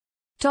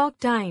Talk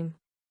time.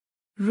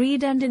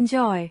 Read and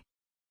enjoy.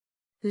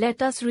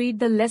 Let us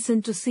read the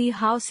lesson to see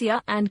how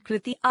Sia and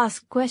Kriti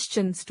ask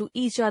questions to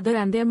each other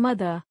and their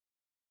mother.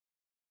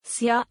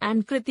 Sia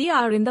and Kriti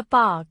are in the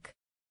park.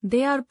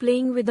 They are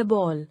playing with a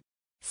ball.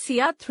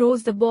 Sia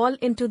throws the ball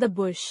into the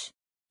bush.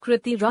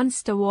 Kriti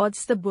runs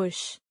towards the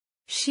bush.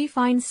 She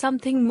finds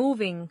something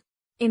moving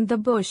in the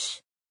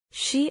bush.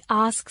 She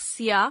asks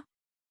Sia,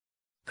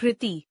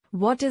 Kriti,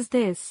 what is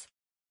this?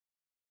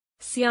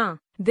 Sia,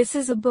 this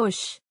is a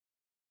bush.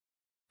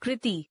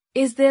 Kriti,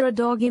 is there a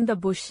dog in the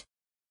bush?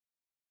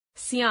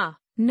 Sia,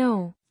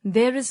 no,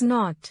 there is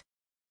not.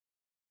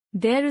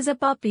 There is a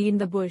puppy in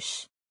the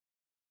bush.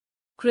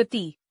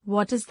 Kriti,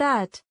 what is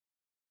that?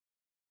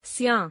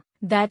 Sia,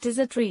 that is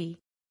a tree.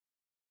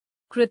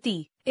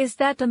 Kriti, is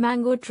that a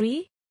mango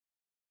tree?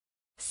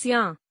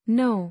 Sia,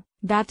 no,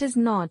 that is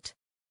not.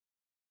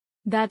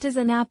 That is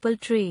an apple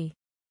tree.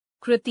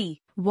 Kriti,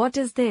 what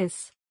is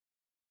this?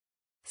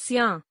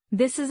 Sia,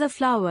 this is a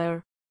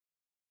flower.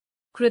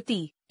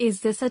 Kriti, is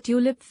this a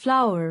tulip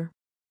flower?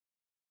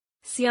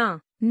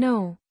 Sia,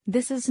 no,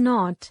 this is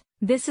not.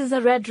 This is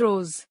a red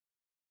rose.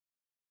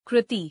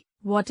 Kriti,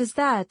 what is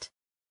that?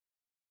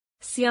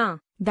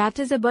 Sia, that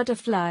is a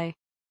butterfly.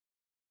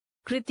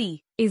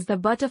 Kriti, is the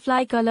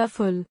butterfly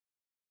colorful?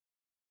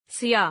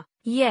 Sia,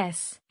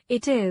 yes,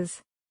 it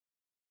is.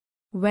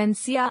 When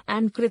Sia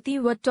and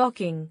Kriti were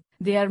talking,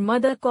 their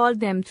mother called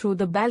them through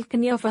the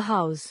balcony of a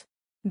house.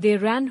 They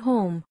ran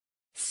home.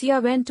 Sia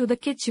went to the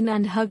kitchen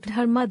and hugged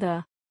her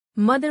mother.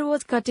 Mother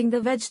was cutting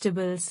the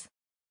vegetables.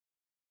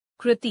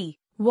 Kriti,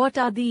 what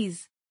are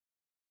these?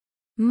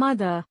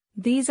 Mother,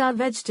 these are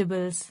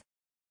vegetables.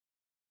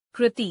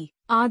 Kriti,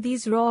 are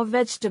these raw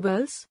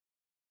vegetables?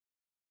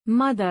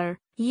 Mother,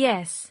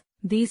 yes,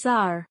 these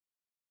are.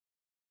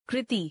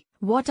 Kriti,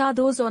 what are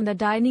those on the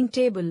dining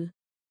table?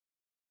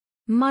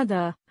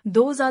 Mother,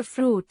 those are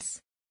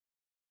fruits.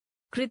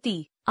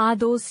 Kriti, are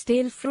those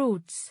stale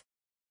fruits?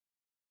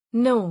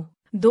 No,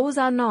 those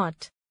are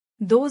not.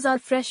 Those are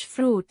fresh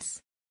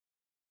fruits.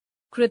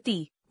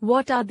 Kriti,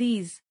 what are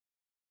these?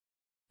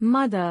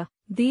 Mother,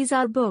 these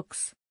are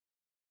books.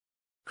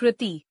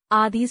 Kriti,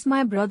 are these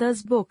my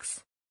brother's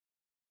books?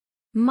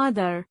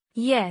 Mother,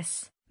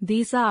 yes,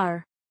 these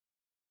are.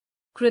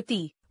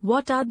 Kriti,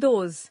 what are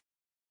those?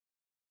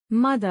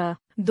 Mother,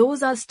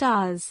 those are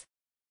stars.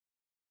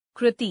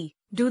 Kriti,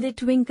 do they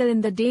twinkle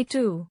in the day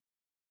too?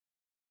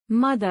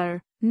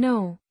 Mother,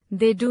 no,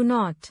 they do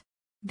not.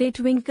 They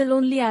twinkle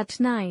only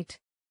at night.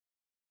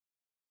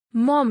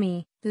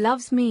 Mommy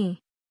loves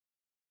me.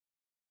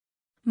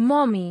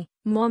 Mommy,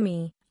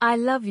 I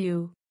love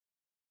you.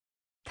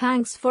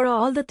 Thanks for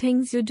all the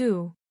things you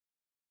do.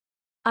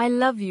 I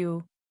love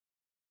you.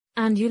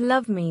 And you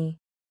love me.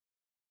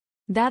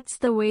 That's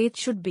the way it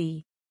should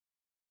be.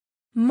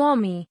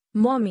 Mommy,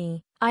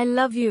 I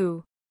love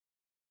you.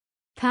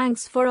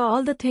 Thanks for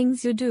all the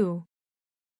things you do.